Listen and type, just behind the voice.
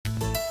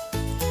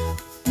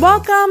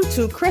Welcome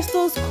to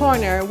Crystal's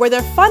Corner, where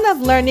the fun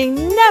of learning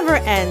never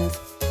ends.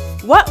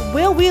 What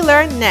will we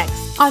learn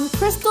next on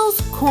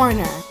Crystal's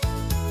Corner?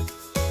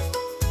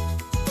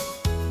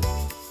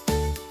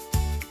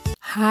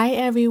 Hi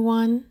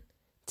everyone!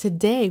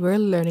 Today we're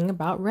learning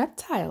about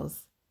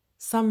reptiles.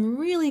 Some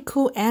really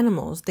cool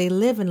animals. They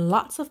live in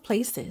lots of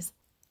places,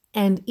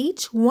 and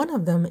each one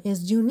of them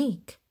is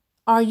unique.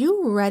 Are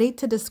you ready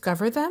to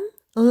discover them?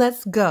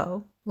 Let's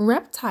go!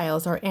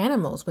 Reptiles are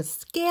animals with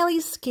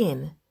scaly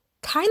skin,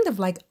 kind of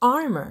like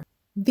armor.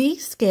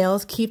 These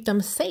scales keep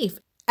them safe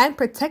and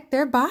protect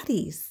their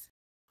bodies.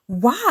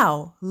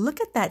 Wow, look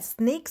at that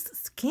snake's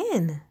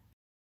skin.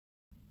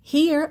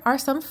 Here are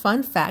some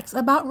fun facts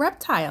about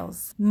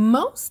reptiles.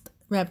 Most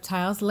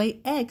reptiles lay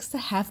eggs to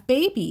have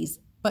babies,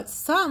 but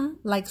some,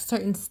 like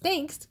certain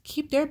snakes,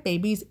 keep their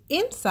babies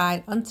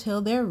inside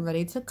until they're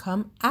ready to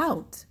come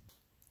out.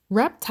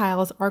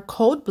 Reptiles are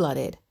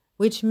cold-blooded,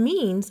 which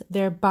means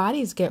their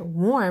bodies get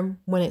warm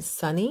when it's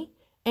sunny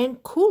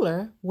and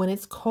cooler when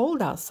it's cold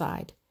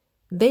outside.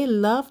 They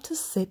love to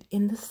sit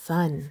in the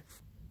sun.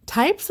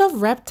 Types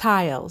of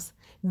reptiles.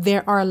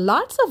 There are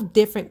lots of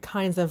different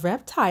kinds of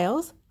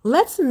reptiles.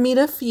 Let's meet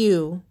a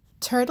few.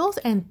 Turtles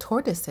and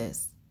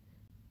tortoises.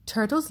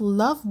 Turtles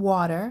love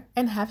water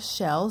and have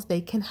shells they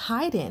can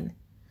hide in.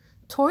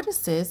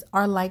 Tortoises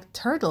are like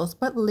turtles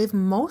but live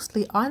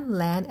mostly on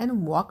land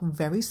and walk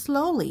very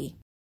slowly.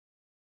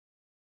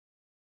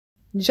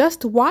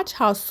 Just watch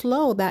how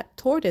slow that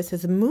tortoise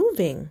is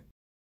moving.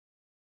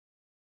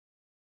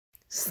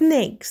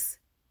 Snakes.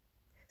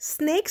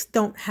 Snakes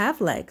don't have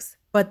legs,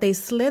 but they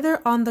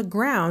slither on the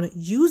ground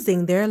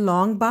using their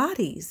long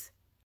bodies.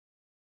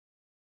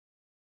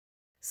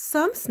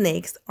 Some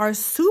snakes are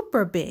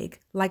super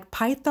big, like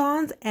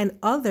pythons, and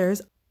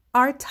others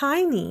are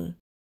tiny.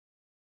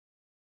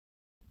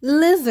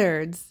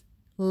 Lizards.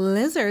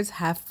 Lizards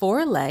have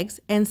 4 legs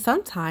and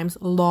sometimes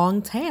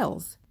long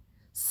tails.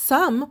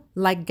 Some,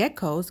 like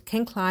geckos,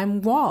 can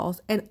climb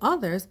walls, and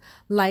others,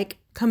 like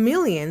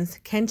chameleons,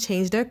 can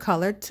change their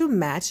color to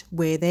match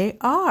where they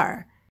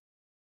are.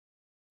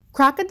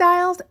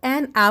 Crocodiles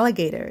and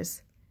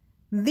alligators.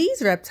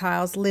 These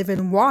reptiles live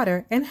in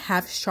water and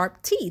have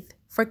sharp teeth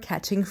for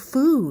catching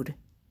food.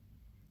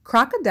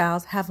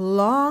 Crocodiles have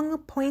long,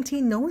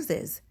 pointy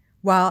noses,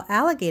 while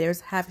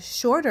alligators have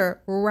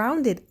shorter,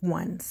 rounded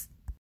ones.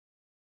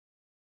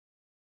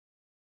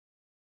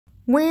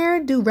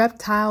 Where do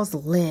reptiles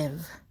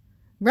live?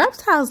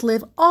 Reptiles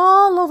live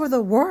all over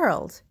the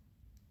world.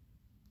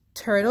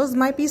 Turtles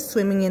might be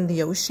swimming in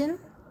the ocean.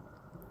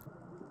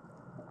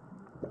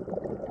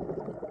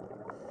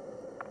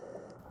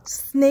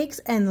 Snakes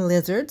and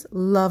lizards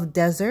love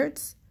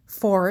deserts,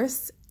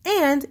 forests,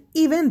 and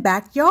even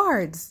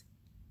backyards.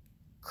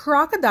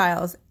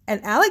 Crocodiles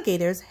and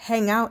alligators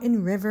hang out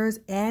in rivers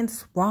and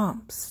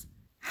swamps.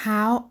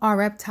 How are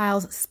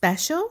reptiles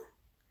special?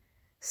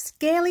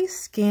 Scaly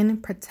skin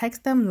protects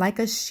them like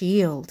a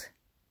shield.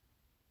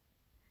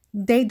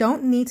 They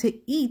don't need to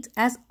eat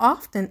as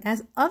often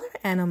as other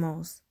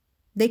animals.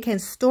 They can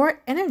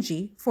store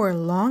energy for a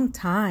long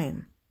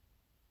time.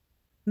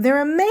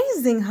 They're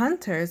amazing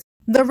hunters,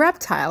 the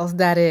reptiles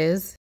that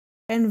is,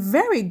 and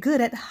very good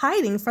at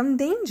hiding from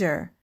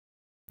danger.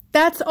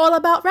 That's all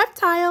about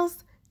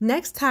reptiles.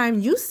 Next time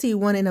you see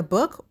one in a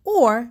book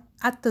or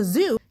at the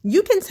zoo,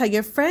 you can tell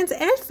your friends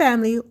and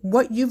family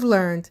what you've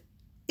learned.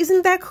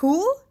 Isn't that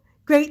cool?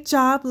 Great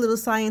job, little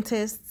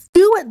scientists.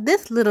 Do what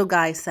this little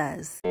guy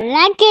says.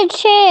 Like and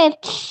share,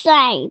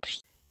 subscribe.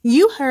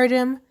 You heard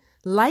him.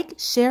 Like,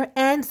 share,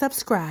 and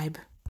subscribe.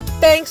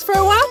 Thanks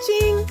for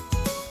watching.